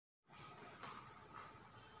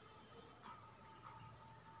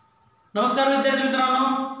नमस्कार विद्यार्थी मित्रांनो,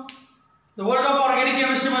 the world of organic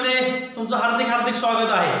chemistry मध्ये तुमचं हार्दिक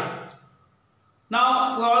स्वागत आहे.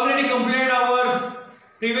 Now we already completed our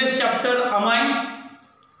previous chapter amine.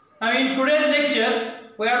 Now in today's lecture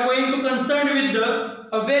we are going to concerned with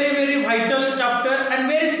a very vital chapter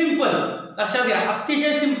and very simple. लक्षात घ्या,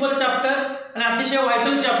 अतिशय सिंपल चॅप्टर आणि अतिशय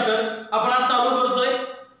vital chapter आपण आज चालू करतोय.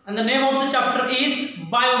 and the name of the chapter is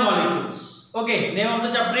biomolecules. okay, name of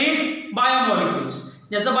the chapter is biomolecules.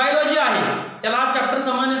 ज्याचं बायोलॉजी आहे त्याला हा चॅप्टर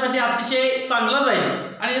समजण्यासाठी अतिशय चांगला जाईल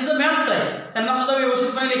आणि ज्याचं मॅथ्स आहे त्यांना सुद्धा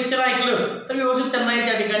व्यवस्थितपणे लेक्चर ऐकलं तर व्यवस्थित त्यांनाही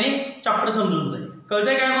त्या ठिकाणी चॅप्टर समजून जाईल.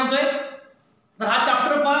 कळतंय काय म्हणतोय? तर हा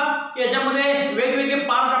चॅप्टर पहा, याच्यामध्ये वेगवेगळे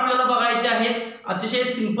पार्ट आपल्याला बघायचे आहेत. अतिशय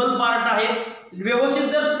सिंपल पार्ट आहेत.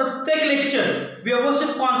 व्यवस्थित जर प्रत्येक लेक्चर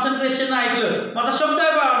व्यवस्थित कॉन्सन्ट्रेशन ऐकलं, माझा शब्द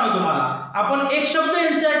आहे बाळांनो तुम्हाला, आपण एक शब्द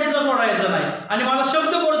एनसीईआरटीचा सोडायचा नाही आणि माझा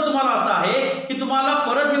शब्द परत तुम्हाला असा आहे की तुम्हाला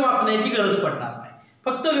परत हे वाचण्याची गरज पडणार नाही.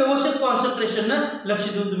 फक्त व्यवस्थित कॉन्सन्ट्रेशननं लक्ष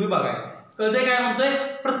देऊन तुम्ही बघायचं. कळतंय काय म्हणतोय?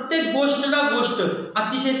 प्रत्येक गोष्ट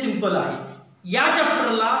अतिशय सिंपल आहे. या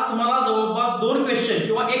चॅप्टरला तुम्हाला जवळपास 2 क्वेश्चन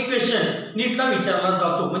किंवा 1 क्वेश्चन नीटला विचारला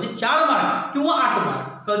जातो, म्हणजे 4 मार्क किंवा 8 मार्क.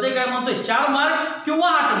 कळतंय काय म्हणतोय? 4 मार्क किंवा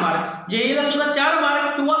 8 मार्क. जेईला सुद्धा 4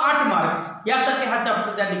 मार्क किंवा 8 मार्क. यासाठी हा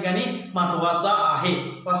चॅप्टर त्या ठिकाणी महत्त्वाचा आहे.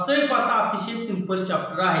 वास्तविक पाहता अतिशय सिंपल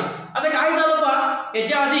चॅप्टर आहे. आता काय झालं पहा,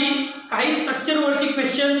 याच्या आधी काही स्ट्रक्चर वरती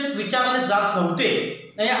क्वेश्चन्स विचारले जात नव्हते.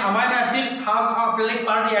 अमायनो ऍसिड्स हा आपल्याला एक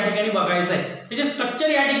पार्ट या ठिकाणी बघायचा आहे. त्याचे स्ट्रक्चर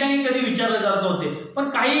या ठिकाणी कधी विचारले जात नव्हते, पण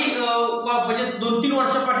काही म्हणजे 2-3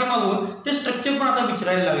 वर्षापाठीमागून ते स्ट्रक्चर पण आता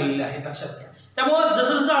विचारायला लागलेले आहेत. लक्षात घ्या. त्यामुळे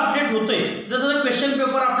जसं अपडेट होतोय, जसं क्वेश्चन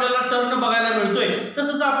पेपर आपल्याला टर्न बघायला मिळतोय,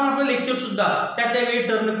 तसंच आपण आपलं लेक्चर सुद्धा त्यावेळी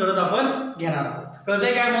टर्न करत आपण घेणार आहोत.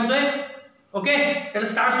 कळतंय काय म्हणतोय? Okay, let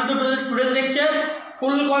start with today's lecture.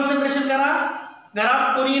 Full concentration करा.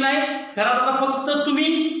 घरात कोणी नाही, घरात आता फक्त तुम्ही,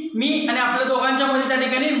 मी आणि आपल्या दोघांच्या मध्ये त्या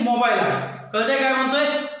ठिकाणी मोबाईल आहे. कळतंय काय म्हणतोय?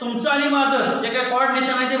 तुमचं आणि माझं जे काही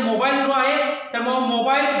कोऑर्डिनेशन आहे ते मोबाईल थ्रू आहे. त्यामुळे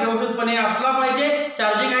मोबाईल व्यवस्थितपणे असला पाहिजे.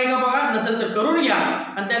 चार्जिंग आहे का बघा, नसेल तर करून घ्या.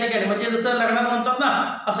 आणि त्या ठिकाणी म्हणजे जसं लग्नात म्हणतात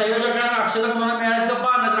ना, संयोजकांना अक्षता कोणाला मिळाली का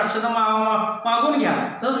पहा, नाहीतर अक्षता मागून घ्या.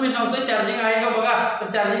 तसंच मी सांगतोय, चार्जिंग आहे का बघा. तर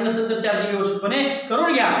चार्जिंग नसेल तर चार्जिंग व्यवस्थितपणे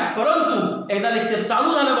करून घ्या. परंतु एकदा लेक्चर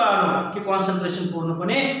चालू झालं बाळांनो की कॉन्सन्ट्रेशन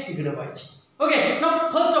पूर्णपणे इकडे पाहिजे. Okay, now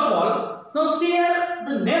first of all, now see here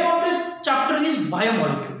the name of the chapter is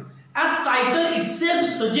biomolecule. As title itself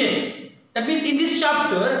suggests, that means in this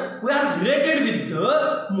chapter we are related with the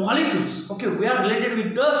molecules. Okay, we are related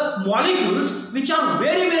with the molecules which are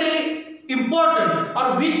very important or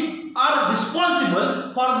which are responsible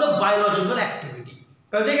for the biological activity.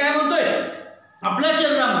 कळते काय म्हणतोय? आपल्या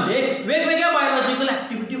शरीरामध्ये वेगवेगळ्या biological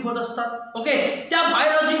activity होत असतात. Okay, त्या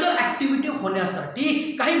biological activity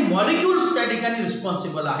होण्यासाठी काही मॉलिक्युल्स त्या ठिकाणी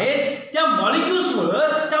रिस्पॉन्सिबल आहेत. त्या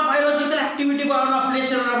मॉलिक्युल्सवर त्या बायोलॉजिकल ऍक्टिव्हिटी आपल्या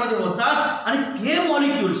शरीरामध्ये होतात आणि ते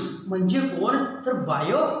मॉलिक्युल्स म्हणजे कोण? तर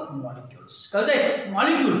बायोमॉलिक्युल्स. कळतंय?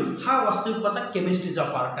 मॉलिक्यूल हा वास्तविक पाहता केमिस्ट्रीचा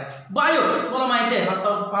पार्ट आहे. बायो तुम्हाला माहिती आहे,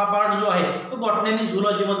 हा पार्ट जो आहे तो बॉटनी आणि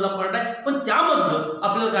झुलॉजी मधला पार्ट आहे, पण त्यामधलं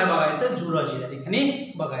आपल्याला काय बघायचं? झुलॉजी त्या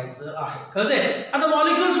ठिकाणी बघायचं आहे. कळतंय? आता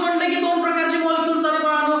मॉलिक्युल्स म्हटले की 2 प्रकारचे मॉलिक्युल्स आले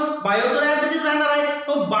बाळांनो. बायो तर यासाठीच राहणार आहे.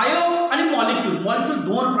 तो बायो आणि मॉलिक्यूल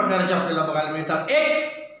 2 प्रकारचे आपल्याला बघायला मिळतात.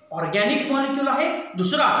 एक ऑर्गॅनिक मॉलिक्यूल आहे,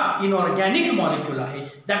 दुसरा इनऑर्गॅनिक मॉलिक्यूल आहे.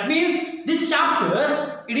 That means this chapter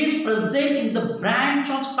it is present in the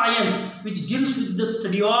branch of science which deals with the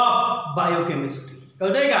study of biochemistry.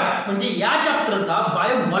 कळतंय का? म्हणजे या चॅप्टरचा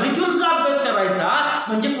बायोमॉलिक्यूलचा अभ्यास करायचा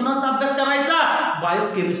म्हणजे कुणाचा अभ्यास करायचा?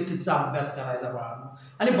 बायोकेमिस्ट्रीचा अभ्यास करायचा बाळांनो.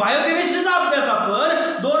 आणि बायोकेमिस्ट्रीचा अभ्यास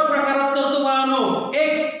आपण 2 प्रकारात करतो बाळांनो.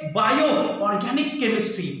 एक बायो ऑर्गॅनिक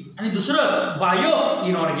केमिस्ट्री आणि दुसरं bio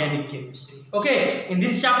inorganic chemistry. Okay, in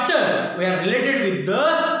this chapter we R related with the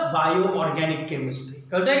bio organic chemistry.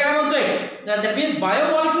 कळतंय काय म्हणतोय? दॅट मीन्स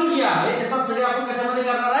बायोमॉलिक्यूल जे आहे त्याचा स्टडी आपण कशामध्ये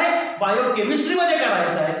करणार आहे? बायोकेमिस्ट्री मध्ये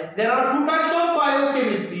करायचा आहे. There R 2 types of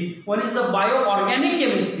biochemistry. One is the bio organic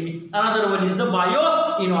chemistry, another one is the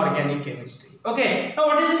bio inorganic chemistry. Okay, now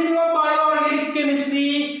what is the meaning of bio organic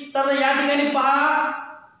chemistry? तर या ठिकाणी पहा,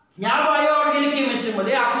 या बायो ऑर्गॅनिक केमिस्ट्री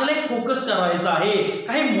मध्ये आपल्याला एक focus करायचा आहे.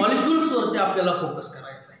 काही मॉलिक्युल्स वरती आपल्याला फोकस करायचा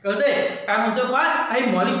आहे. कळतंय काय म्हणतोय? पहा, काही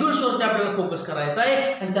मॉलिक्युल्स वरती आपल्याला फोकस करायचा आहे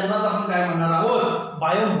आणि त्यांना आपण काय म्हणणार आहोत?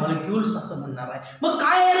 बायोमॉलिक्युल्स असं म्हणणार आहे. मग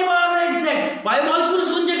काय आहे रे बाळा एक्झॅक्ट बायोमॉलिक्युल्स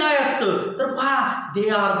म्हणजे काय असतं? तर पहा, they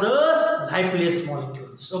are the लाईफलेस molecules.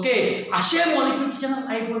 Okay, असे मॉलिक्युल ज्यांना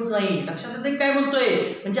लाईफच नाही. लक्षात येते काय म्हणतोय?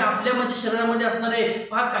 म्हणजे आपल्या म्हणजे शरीरामध्ये असणारे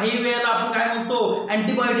पहा, काही वेळेला आपण काय म्हणतो?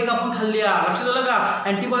 अँटीबायोटिक आपण खाल्ल्या. लक्षात आलं का?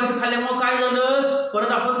 अँटीबायोटिक खाल्ल्यामुळे काय झालं?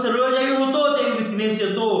 परत आपण सरळ ज्यावेळी होतो ते विकनेस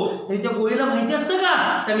येतो. त्या गोळीला माहिती असतं का?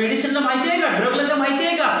 त्या मेडिसिनला माहिती आहे का? ड्रगला त्या माहिती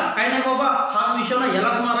आहे का? काय नाही बाबा, हाच विषाणू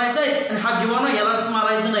यालाच मारायचा आहे आणि हा जीवाणू यालाच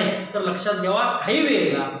मारायचं नाही. नाही, तर लक्षात घ्यावा काही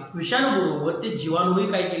वेळेला विषाणूबरोबर ते जीवाणूही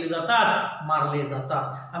काय केले जातात, मारले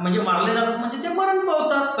जातात. म्हणजे मारले जातात म्हणजे ते मरण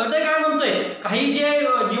पावतात. कळतंय काय म्हणतोय? काही जे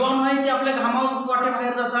जीवाणू आहेत ते आपल्या घामावर वाटे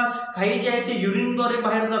बाहेर जातात, काही जे आहे ते युरिनद्वारे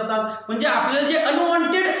बाहेर जातात. म्हणजे आपल्याला जे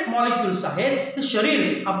अनवॉन्टेड मॉलिक्युल्स आहेत ते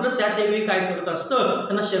शरीर आपलं त्यावेळी काय करत असतं,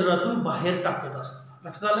 त्यांना शरीरातून बाहेर टाकत असतं.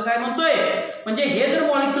 लक्षात आलं काय म्हणतोय? म्हणजे हे जर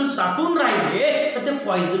मॉलिक्युल साठून राहिले तर ते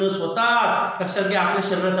पॉइझनस होतात. लक्षात घ्या, आपल्या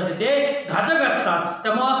शरीरासाठी ते घातक असतात.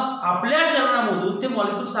 त्यामुळं आपल्या शरीरामधून ते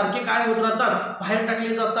मॉलिक्युल सारखे काय होत राहतात, बाहेर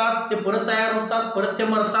टाकले जातात. ते परत तयार होतात, परत ते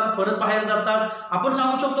मरतात, परत बाहेर जातात. आपण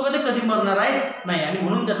सांगू शकतो का ते कधी मरणार आहे? नाही. आणि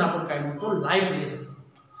म्हणून त्यांना आपण काय म्हणतो, लाईफलेस असं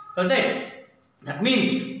म्हणतो. कळतंय? That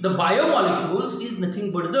means the biomolecules is nothing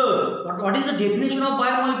but the what is the definition of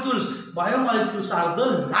biomolecules? Biomolecules are the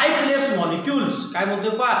lifeless molecules. काय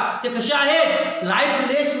म्हणतोय पहा, ते कसे आहेत?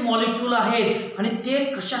 लाईफलेस मॉलिक्यूल आहेत. आणि ते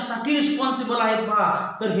कशासाठी रिस्पॉन्सिबल आहेत पहा,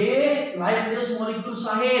 तर हे लाईफलेस मॉलिक्यूल्स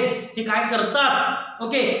आहेत. ते काय करतात,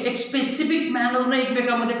 ओके, एक स्पेसिफिक मॅनरने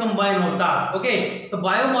एकमेकांमध्ये कंबाईन होतात. ओके, तर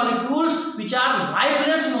biomolecules which are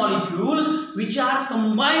लाईफलेस molecules which are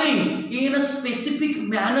combining in a specific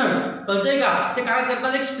manner. कळतंय का? ते काय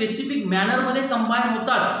करतात, एक स्पेसिफिक मॅनर मध्ये कंबाईन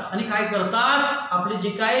होतात आणि काय करतात, आपले जे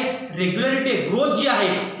काय रेग्युलरिटी ग्रोथ जी आहे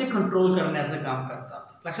ते कंट्रोल करण्याचं काम करतात.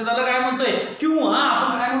 लक्षात आलं काय म्हणतोय? किंवा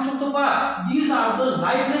आपण काय म्हणू शकतो पहा, these R the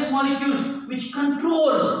लाईफलेस molecules which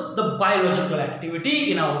controls the biological activity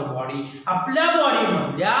in our body. आपल्या बॉडी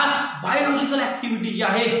मधल्या बायोलॉजिकल ऍक्टिव्हिटी जी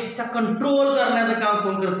आहेत त्या कंट्रोल करण्याचं काम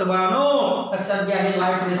कोण करतं बाळांनो? लक्षात घ्या, हे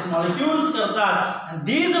लाईफलेस मॉलिक्युल्स करतात. and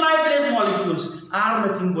these lifeless molecules are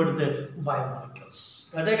nothing but the biomolecules.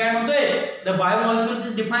 कळतंय काय म्हणतोय? The biomolecules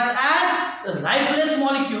is defined as the lifeless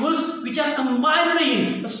molecules which are combined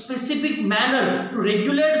in a specific manner to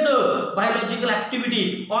regulate the biological activity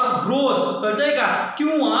or growth. कळतंय का?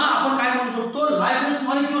 किंवा आपण काय म्हणू शकतो, lifeless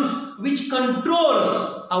molecules which controls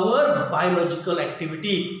our biological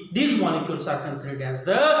activity. These molecules are considered as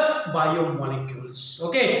the biomolecules.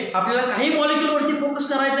 Okay, आपल्याला काही molecule वरती फोकस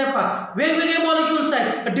करायचा आहे पहा. वेगवेगळे मॉलिक्यूल्स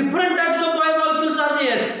आहेत. Different types of biomolecules R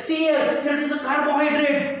there. See here, here is the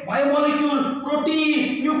carbohydrate, biomolecule,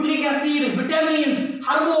 protein, nucleic acid, vitamins,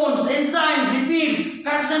 hormones, enzymes, lipids,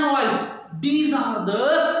 fats and oil. These are the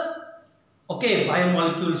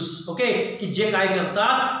biomolecules. की जे काय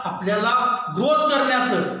करतात, आपल्याला ग्रोथ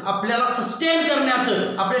करण्याचं, आपल्याला सस्टेन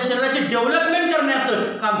करण्याचं, आपल्या शरीराचे डेव्हलपमेंट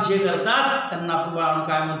करण्याचं काम जे करतात त्यांना आपण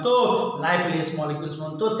काय म्हणतो, लाईफलेस मॉलिक्युल्स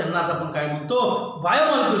म्हणतो. त्यांनाच आपण काय म्हणतो,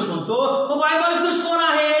 बायोमॉलिक्युल्स म्हणतो. बायोमॉलिक्युल्स कोण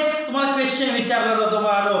आहेत? तुम्हाला क्वेश्चन विचारला जातो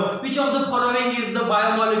बाळांनो, which of the following is the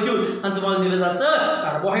biomolecule, आणि तुम्हाला दिलं जातं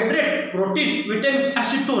कार्बोहायड्रेट, प्रोटीन, विटॅमिन,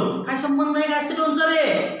 ऍसिटोन. काय संबंध आहे का ऍसिटोनचा रे?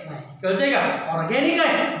 नाही. कळतंय का? ऑर्गॅनिक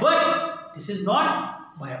आहे, but this is not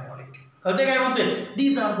biomolecule. कळते काय म्हणते?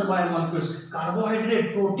 These are the biomolecules: carbohydrate,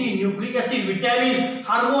 protein, nucleic acid, vitamins,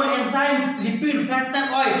 hormone, enzyme, lipid, fats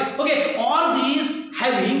and oil. Okay, all these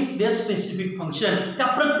having their specific function. त्या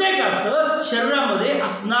प्रत्येकाचं शरीरामध्ये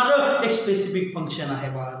असणारं एक स्पेसिफिक फंक्शन आहे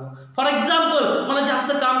बाळांनो. फॉर एक्झाम्पल, मला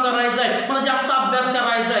जास्त काम करायचं आहे, मला जास्त अभ्यास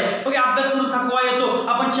करायचा आहे. ओके, अभ्यास करून थकवा येतो,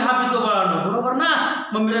 आपण चहा पितो बाळांनो, बरोबर ना?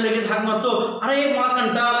 मम्मीला लगेच हाक मारतो, अरे मला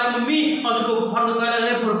कंटाळा आलाय मम्मी, माझं डोकं फार दुखायला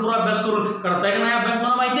लागलंय, भरपूर अभ्यास करून. करताय का नाही अभ्यास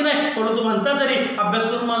मला माहिती नाही, परंतु म्हणता तरी अभ्यास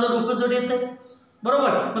करून माझं डोकं जड येतंय, बरोबर?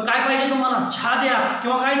 मग काय पाहिजे तुम्हाला? चहा द्या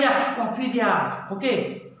किंवा काय द्या, कॉफी द्या. ओके,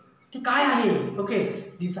 ते काय आहे? Okay,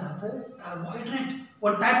 this R the carbohydrate,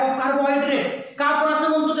 one type of carbohydrate. का आपण असं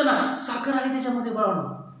म्हणतो त्याला? साखर आहे त्याच्यामध्ये बाळांनो.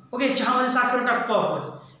 ओके, चहामध्ये साखर टाकतो आपण.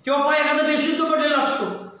 किंवा पाय एखादा बेशुद्ध पडलेला असतो,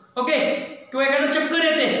 ओके, किंवा एखादा चक्कर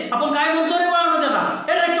येते, आपण काय म्हणतो रे बाळांनो त्याला?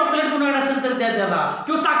 अरे चॉकलेट कुणाकडे असेल तर द्या त्याला,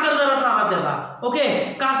 किंवा साखर जरा चाला त्याला. ओके,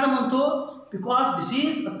 का असं म्हणतो? Because this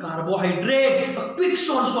is a carbohydrate, a quick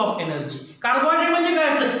source of energy. Carbohydrate म्हणजे काय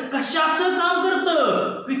असतं? कशाचं काम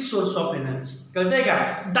करतं? Quick source of energy. कळतंय का?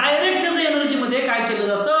 डायरेक्ट त्याचं एनर्जी मध्ये काय केलं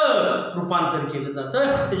जातं? रूपांतर केलं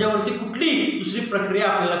जातं. त्याच्यावरती कुठली दुसरी प्रक्रिया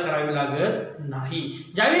आपल्याला करावी लागत नाही.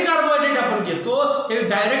 ज्यावेळी कार्बोहायड्रेट आपण घेतो त्यावेळी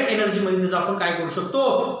डायरेक्ट एनर्जी मध्ये त्याचं आपण काय करू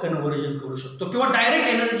शकतो? कन्व्हर्जन करू शकतो, किंवा डायरेक्ट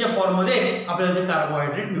एनर्जीच्या फॉर्म मध्ये आपल्याला ते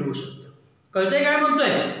कार्बोहायड्रेट मिळू शकतं. कळतंय काय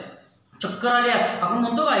म्हणतोय? चक्कर आल्या, आपण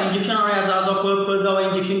म्हणतो का इंजेक्शन आणूया, जावा पळत पळत जावा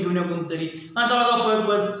इंजेक्शन घेऊन या कोणतरी, जावा पळत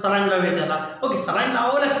पळत सलाईन लावूया त्याला. ओके, सलाईन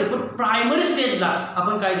लावावं लागते, पण प्रायमरी स्टेजला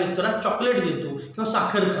आपण काय देतो? त्याला चॉकलेट देतो किंवा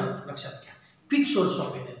साखरचा. लक्षात घ्या, क्विक सोर्स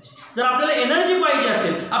ऑफ एनर्जी. जर आपल्याला एनर्जी पाहिजे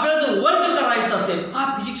असेल, आपल्याला जर वर्क करायचं असेल, हा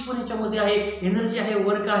फिजिक्स पण याच्यामध्ये आहे, एनर्जी आहे,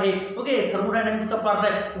 वर्क आहे. ओके, थर्मोडायनामिक्सचा पार्ट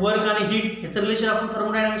आहे, वर्क आणि हीट याचं रिलेशन आपण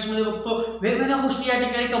थर्मोडायनामिक्स मध्ये बघतो. वेगवेगळ्या गोष्टी या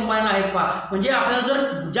ठिकाणी कंबाईन आहेत पहा. म्हणजे आपल्याला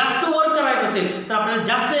जर जास्त वर्क करायचं असेल तर आपल्याला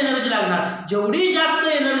जास्त एनर्जी लागणार. जेवढी जास्त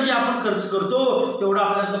एनर्जी आपण खर्च करतो तेवढा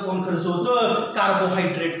आपल्याला कोण खर्च होतं?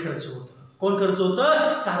 कार्बोहायड्रेट खर्च होतं. कोण खर्च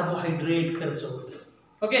होतं? कार्बोहायड्रेट खर्च होतं.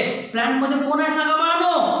 ओके, प्लांट मध्ये कोण आहे सांगा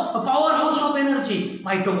बाळांनो? Power house of energy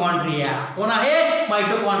mitochondria. कोण आहे?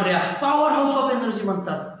 Mitochondria. Power house of energy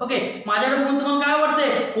म्हणतात. ओके, माझ्याकडे बघून तुम्हाला काय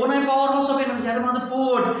वाटतंय? कोण आहे पॉवर हाऊस ऑफ एनर्जी? अरे माझं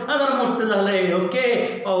पोट जरा मोठं झालंय. Okay,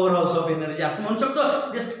 power house of energy असं म्हणू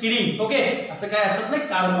शकतो. Just kidding. ओके, असं काय असत नाही.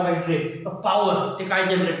 कार्बोहायड्रेट पॉवर ते काय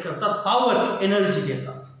जनरेट करतात? पॉवर एनर्जी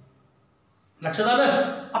देतात. लक्षात आलं?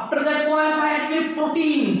 आफ्टर दॅट कोण आहे? माझ्या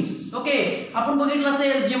प्रोटीन्स. ओके, आपण बघितलं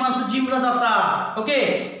असेल जे माणसं जिमला जातात. ओके,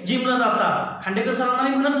 जिमला जातात. खांडेकर सरांना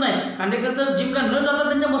मी म्हणत नाही, खांडेकर सर जिमला न जाता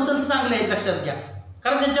त्यांच्या मसल्स चांगले आहेत. लक्षात घ्या,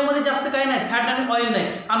 कारण त्यांच्यामध्ये जास्त काही नाही, फॅट आणि ऑइल नाही.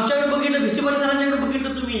 आमच्याकडे बघितलं, भिसीपाल सरांच्याकडे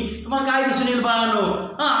बघितलं तुम्हाला काय दिसून येईल बाळांनो?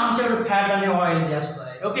 आमच्याकडे फॅट आणि ऑइल जास्त आहे.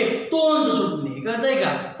 ओके, तोंड सुटणे, कळतंय का?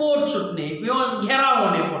 पोट सुटणे किंवा घेराव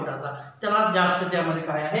होणे पोटाचा, त्याला जास्त त्यामध्ये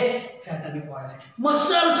काय आहे? फॅट आणि ऑइल आहे.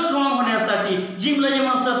 मसल स्ट्रॉंग होण्यासाठी जिमला जे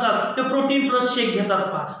माणसं जातात ते प्रोटीन प्लस शेक घेतात.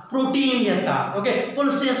 पहा, प्रोटीन घेतात. ओके,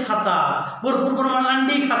 पल्सेस खातात, भरपूर प्रमाणात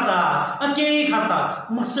अंडी खातात, केळी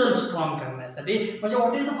खातात, मसल स्ट्रॉंग करण्यासाठी. म्हणजे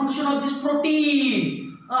what is the function of this protein?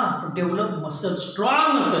 To develop muscle,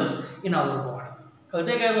 strong muscles in our body.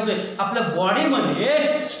 कळते काय म्हणतोय? आपल्या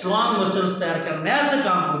बॉडीमध्ये स्ट्रॉंग मसल्स तयार करण्याचं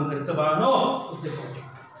काम कोण करतं बाळांनो? प्रोटीन.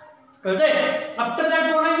 कळतंय? आफ्टर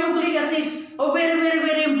दॅट कोण आहे? Nucleic acid. Very very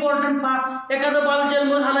very important part. एखादा बाळ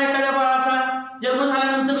जन्म झाला, एखाद्या बाळाचा जन्म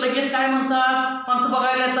झाल्यानंतर लगेच काय म्हणतात? माणसं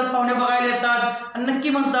बघायला येतात, पाहुणे बघायला येतात आणि नक्की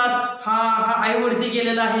म्हणतात हा आईवरती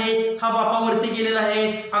गेलेला आहे, हा बापावरती गेलेला आहे,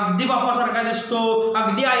 अगदी बापासारखा दिसतो,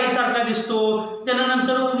 अगदी आईसारखा दिसतो.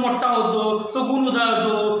 त्यानंतर मोठा होतो, तो गुण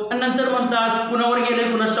उधळतो आणि नंतर म्हणतात कुणावर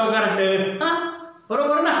गेले कुणास ठाऊक गारठ.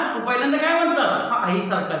 बरोबर ना? पहिल्यांदा काय म्हणतात? हा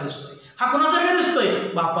आईसारखा दिसतोय, हा कोणासारखा दिसतोय?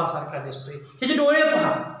 बापासारखा दिसतोय. त्याचे डोळे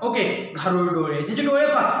पहा. ओके, घारुळ डोळे. त्याचे डोळे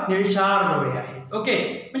पहा, निळशार डोळे आहेत. ओके,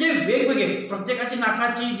 म्हणजे वेगवेगळे प्रत्येकाची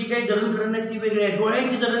नाकाची जी काही जडणघडण ती वेगळी आहे,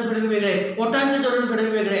 डोळ्यांची जडणघडण वेगळी आहे, ओठांची जडणघडण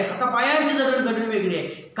वेगळी आहे, हातापायांची जडणघडण वेगळी आहे.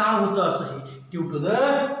 का होतं असं? हे due to the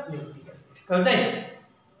nucleic acid. कळतंय?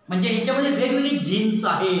 म्हणजे ह्याच्यामध्ये वेगवेगळे जीन्स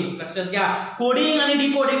आहेत. लक्षात घ्या, कोडिंग आणि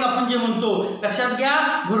डिकोडिंग आपण जे म्हणतो, लक्षात घ्या,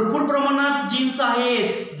 भरपूर प्रमाणात जीन्स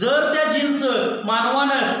आहेत. जर त्या जीन्स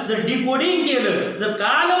मानवानं जर डिकोडिंग केलं, जर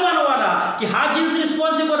कळालं मानवाला की हा जीन्स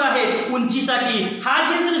रिस्पॉन्सिबल आहे उंचीसाठी, हा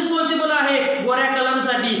जीन्स रिस्पॉन्सिबल आहे गोऱ्या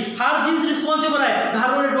कलरसाठी, हा जीन्स रिस्पॉन्सिबल आहे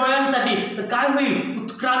घारोळे डोळ्यांसाठी, तर काय होईल?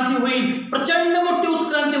 उत्क्रांती होईल, प्रचंड मोठी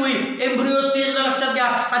उत्क्रांती होईल. एम्ब्रियो स्टेजला लक्षात घ्या,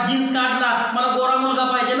 हा जीन्स काढला, मला गोरा मुलगा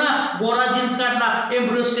पाहिजे ना, गोरा जीन्स काढला,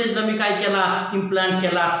 एम्ब्रियो स्टेजला मी काय केला? इम्प्लांट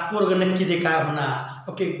केला. पोरग नक्की ते काय होणार?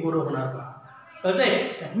 ओके, गोरं होणार बा. कळतंय?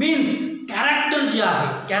 दॅट मीन्स कॅरेक्टर जे आहे,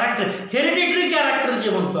 कॅरेक्टर हेरिडिटरी कॅरेक्टर जे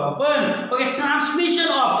म्हणतो आपण. Okay,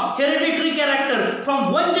 transmission of hereditary character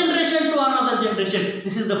from one generation to another generation,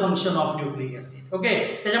 this is the function of nucleic acid. Okay,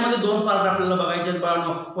 त्याच्यामध्ये दोन पार्ट आपल्याला बघायचे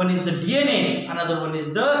बाळांनो. One is the DNA, another one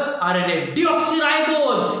is the RNA.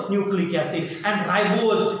 डीऑक्सिरायबोज nucleic acid and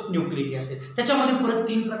रायबोज nucleic acid. त्याच्यामध्ये परत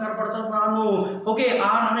तीन प्रकार पडतात बाळांनो. ओके,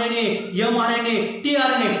 आरएनए, एमआरएनए,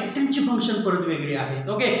 टीआरएनए, त्यांची फंक्शन परत वेगळी आहेत.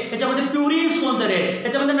 ओके, त्याच्यामध्ये प्युरिन्स कोणतरी आहे,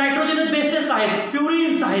 त्याच्यामध्ये नायट्रोजनस बेसेस आहेत,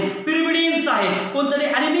 प्युरिन्स आहेत, पिरिमिडिन्स आहेत, कोणतरी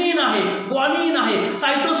ॲनिलीन आहे, ग्वानिन आहे,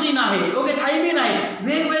 सायटोसिन आहे, ओके, थायमिन आहे.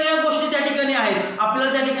 वेगवेगळ्या गोष्टी त्या ठिकाणी आहेत.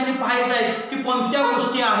 आपल्याला त्या ठिकाणी पाहायचं आहे की कोणत्या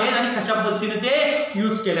गोष्टी आहेत आणि कशा पद्धतीने ते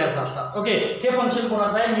यूज केल्या जातात. ओके, हे फंक्शन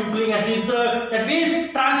कोणाचं आहे? Nucleic ऍसिडचं. That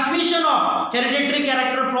means transmission of hereditary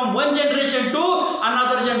character from one generation to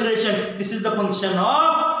another generation, this is the function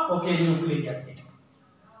of okay nucleic acid.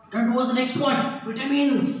 That was the next point,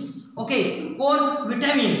 vitamins. Okay, कोण?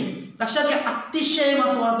 Vitamin. लक्षात घ्या, अतिशय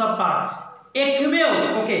महत्वाचा part. एकमेव,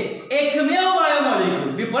 okay, एकमेव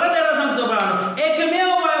biomolecule, मी परत याला सांगतो बाळांनो, एकमेव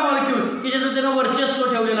बायोमॉलिक्यूल की ज्याचं त्यानं वर्चस्व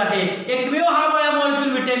ठेवलेलं आहे, एकमेव हा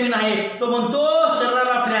बायोमॉलिक्यूल विटॅमिन आहे. तो म्हणतो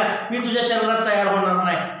शरीराला आपल्या, मी तुझ्या शरीरात तयार होणार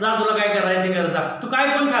नाही, जा तुला काय करायचं ते कर जा, तू काय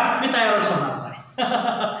पण खा, मी तयारच होणार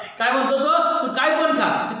नाही. काय म्हणतो तो? तू काय पण खा,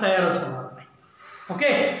 मी तयारच होणार नाही. Okay,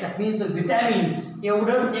 that means the vitamins,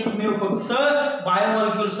 एवढंच एकमेव फक्त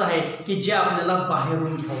बायोमॉलिक्युल्स आहे की जे आपल्याला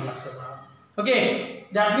बाहेरून घ्यावं लागतं. Okay,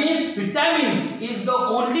 that means vitamins is the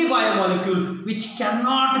only biomolecule which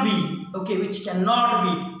cannot be, okay, which cannot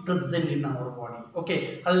be present in our body. Okay,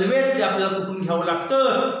 always ते आपल्याला कुठून घ्यावं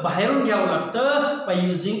लागतं? बाहेरून घ्यावं लागतं, by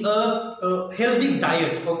using a healthy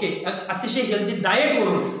diet. Okay, अतिशय हेल्दी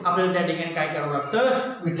डाएटवरून आपल्याला त्या ठिकाणी काय करावं लागतं?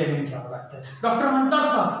 विटॅमिन घ्यावं लागतं. डॉक्टर म्हणतात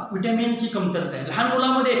का विटॅमिनची कमतरता आहे. लहान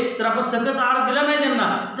मुलामध्ये जर आपण सकस आहार दिला नाही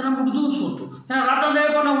त्यांना मुडदूस होतो, त्यांना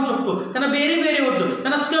रातांधळेपणा होऊ शकतो, त्यांना बेरी होतं,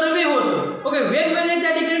 त्यांना स्कर्वी होतं. ओके, वेगवेगळे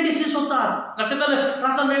त्या ठिकाणी डिसीज होतात. लक्षात आलं?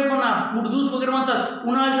 रातांधळेपणा, मुडदूस वगैरे म्हणतात.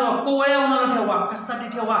 उन्हाळा ठेवा, कोवळ्या उन्हाला ठेवा, कशासाठी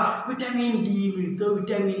ठेवा? विटॅमिन डी मिळतं,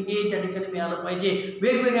 विटॅमिन ए त्या ठिकाणी मिळालं पाहिजे.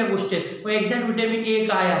 वेगवेगळ्या गोष्टी आहेत. मग एक्झॅक्ट विटॅमिन ए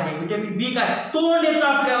काय आहे, विटॅमिन बी काय, तोंड येतं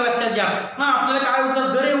आपल्याला. लक्षात घ्या, आपल्याला काय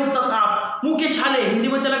होतं? गरे उठतात, मुख्य छाले,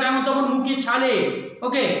 हिंदीमध्ये त्याला काय म्हणतो आपण, मुख्य छाले.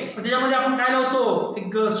 ओके, पण त्याच्यामध्ये आपण काय लावतो,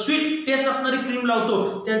 एक स्वीट टेस्ट असणारी क्रीम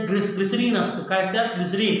लावतो, त्यात ग्लिसरीन असतं. काय असतात,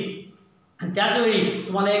 ग्लिसरीन. आणि त्याच वेळी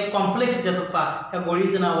तुम्हाला एक कॉम्प्लेक्स देतात पहा, त्या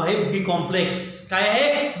गोळीचं नाव आहे बी कॉम्प्लेक्स. काय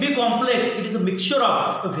आहे, बी complex. It is a mixture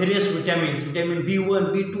of various vitamins, vitamin B1,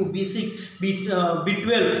 B2, B6,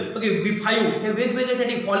 B12, okay, B5, हे वेगवेगळे त्या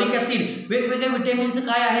ठिकाणी, फॉलिक ॲसिड, वेगवेगळ्या विटॅमिनचं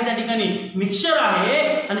काय आहे त्या ठिकाणी मिक्सचर आहे.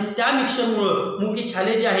 आणि त्या मिक्सचरमुळं मुख्य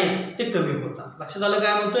छाले जे आहेत ते कमी होतात. लक्षात आलं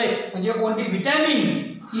काय म्हणतोय, म्हणजे only vitamin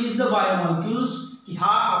is the biomolecules, की हा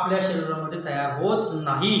आपल्या शरीरामध्ये तयार होत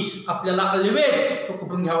नाही. आपल्याला ऑलवेज तो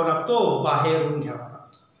कुठून घ्यावा लागतो, बाहेरून घ्यावा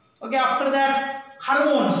लागतो. Okay, after that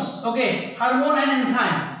hormones. Okay, hormone and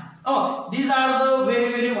enzyme, these R the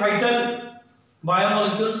very vital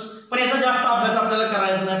biomolecules. पण याचा जास्त अभ्यास आपल्याला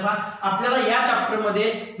करायचा नाही. पहा, आपल्याला या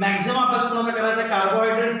चॅप्टरमध्ये मॅक्झिमम अभ्यास कोणाचा करायचा,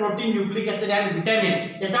 कार्बोहायड्रेट, प्रोटीन, न्यूक्लिक ऍसिड आणि व्हिटॅमिन.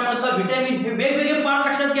 याच्यामधला व्हिटॅमिन हे वेगवेगळे पार्ट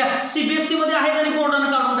लक्षात घ्या. CBSE मध्ये आहेत आणि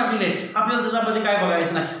बोर्डाने काढून टाकलेले आहेत. आपल्याला त्याच्यामध्ये काय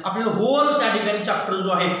बघायचं नाही. आपल्याला होल त्या ठिकाणी चॅप्टर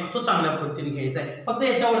जो आहे तो चांगल्या पद्धतीने घ्यायचा आहे. फक्त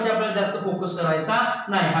याच्यावरती आपल्याला जास्त फोकस करायचा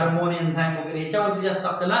नाही. हार्मोन, एन्झाइम वगैरे याच्यावरती जास्त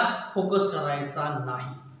आपल्याला फोकस करायचा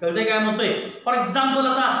नाही. कळते काय म्हणतोय. फॉर एक्झाम्पल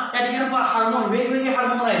आता त्या ठिकाणी हार्मोन, वेगवेगळे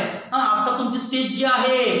हार्मोन आहेत. आता तुमची स्टेज जी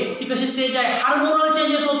आहे ती कशी स्टेज आहे, हार्मोनल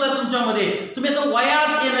चेंजेस होत आहेत तुमच्यामध्ये. तुम्ही आता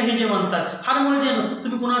वयात येणं हे जे म्हणतात हार्मोनल चेंज,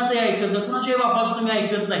 तुम्ही कुणाचंही ऐकत नाही, कुणाच्याही बापाचं तुम्ही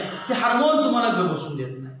ऐकत नाही, ते हार्मोन तुम्हाला ग बसून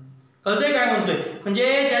देत नाही. कळते काय म्हणतोय, म्हणजे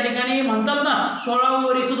त्या ठिकाणी म्हणतात ना 16व्या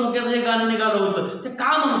वर्षी धोक्याचं हे गाणं निघालं होतं. ते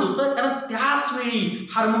का म्हणत होतं, कारण त्याच वेळी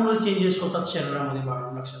हार्मोनल चेंजेस होतात शरीरामध्ये.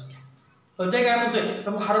 बाळा लक्षात घ्या. कळते काय म्हणतोय,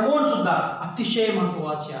 त्यामुळे हार्मोन सुद्धा अतिशय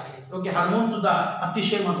महत्वाचे आहेत. ओके, हार्मोन सुद्धा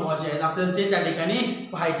अतिशय महत्वाचे आहेत. आपल्याला ते त्या ठिकाणी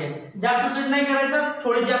पाहायचे आहेत. जास्त स्टडी नाही करायचं,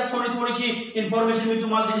 थोडीशी इन्फॉर्मेशन मी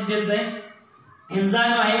तुम्हाला त्याची देत जाईन.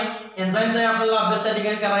 एन्झाइम आहे, एन्झाइमचा आपल्याला अभ्यास त्या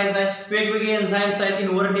ठिकाणी करायचा आहे. वेगवेगळे एन्झाइम्स आहेत,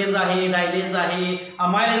 इन्व्हर्टेज आहे, डायलेज आहे,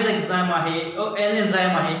 अमायलेज एन्झाइम आहे,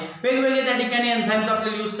 एन्झाइम आहे. वेगवेगळे त्या ठिकाणी एन्झाइमचा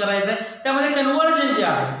आपल्याला यूज करायचा आहे. त्यामध्ये कन्व्हर्जन जे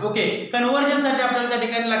आहे, ओके, कन्व्हर्जनसाठी आपल्याला त्या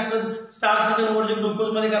ठिकाणी लागतं स्टार्चचं कन्व्हर्जन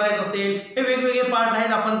ग्लुकोजमध्ये करायचं असेल, हे वेगवेगळे पार्ट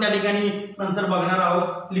आहेत. आपण त्या ठिकाणी नंतर बघणार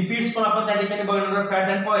आहोत. लिपिड्स पण आपण त्या ठिकाणी बघणार आहोत. Fat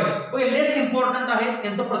and oil okay, less important आहेत.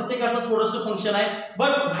 त्यांचं प्रत्येकाचं थोडंसं फंक्शन आहे,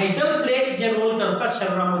 बट व्हायटल प्ले जे रोल करतात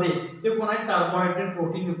शरीरामध्ये ते कोण आहेत, carbohydrate,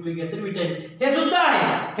 protein, nucleic acid, vitamin, हे सुद्धा आहे.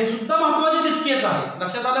 हे सुद्धा महत्वाचे तितकेच आहेत.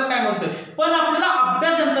 लक्षात आलं काय म्हणतोय. पण आपल्याला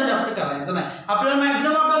अभ्यास यांचा जास्त करायचा नाही. आपल्याला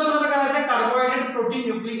मॅक्सिमम अभ्यास कोणाचा करायचा आहे, कार्बोहायड्रेट, प्रोटीन,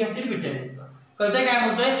 न्यूक्लिक ऍसिड, व्हिटॅमिनचा. कळतंय काय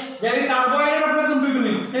म्हणतोय, ज्यावेळी कार्बोहायड्रेट आपला कंप्लीट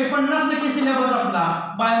होईल ते 50% सिलेबस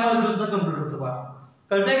आपला बायोमॉलिक्युलचा कंप्लीट होतो. बघा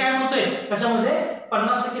कळतंय काय म्हणतोय, कशामध्ये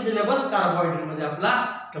 50% सिलेबस कार्बोहायड्रेट मध्ये आपला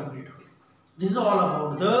कंप्लीट होईल. दिस is all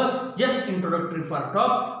about the just introductory part of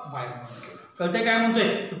बायोमॉलिक्युल. कळतंय काय म्हणतोय.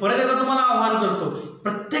 परत एकदा तुम्हाला आवाहन करतो,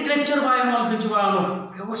 प्रत्येक लेक्चर बायोमॉलिक्युलची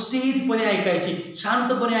व्यवस्थितपणे ऐकायची,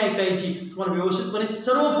 शांतपणे ऐकायची, तुम्हाला व्यवस्थितपणे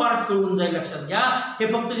सर्व पार्ट कळून जाईल. लक्षात घ्या, हे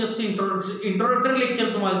फक्त जस्ट इंट्रोडक्टरी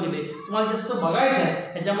लेक्चर तुम्हाला दिले, तुम्हाला जस्ट बघायचं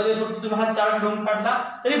आहे. याच्यामध्ये फक्त तुम्ही हा चार्ट घेऊन काढला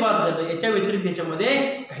तरी बाद झालं, याच्या व्यतिरिक्त याच्यामध्ये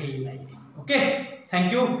काही नाही. Okay,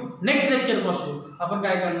 thank you. नेक्स्ट लेक्चर पासून आपण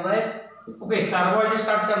काय करणार आहे, ओके, कार्बोहायड्रेट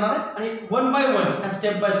स्टार्ट करणार आहे आणि 1 by 1 and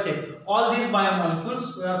step by step all these biomolecules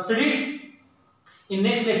we are studied in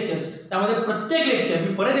next lectures. त्यामध्ये प्रत्येक लेक्चर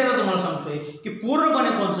मी परत एकदा तुम्हाला सांगतोय की पूर्णपणे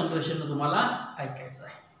कॉन्सन्ट्रेशन तुम्हाला ऐकायचं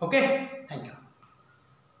आहे. ओके.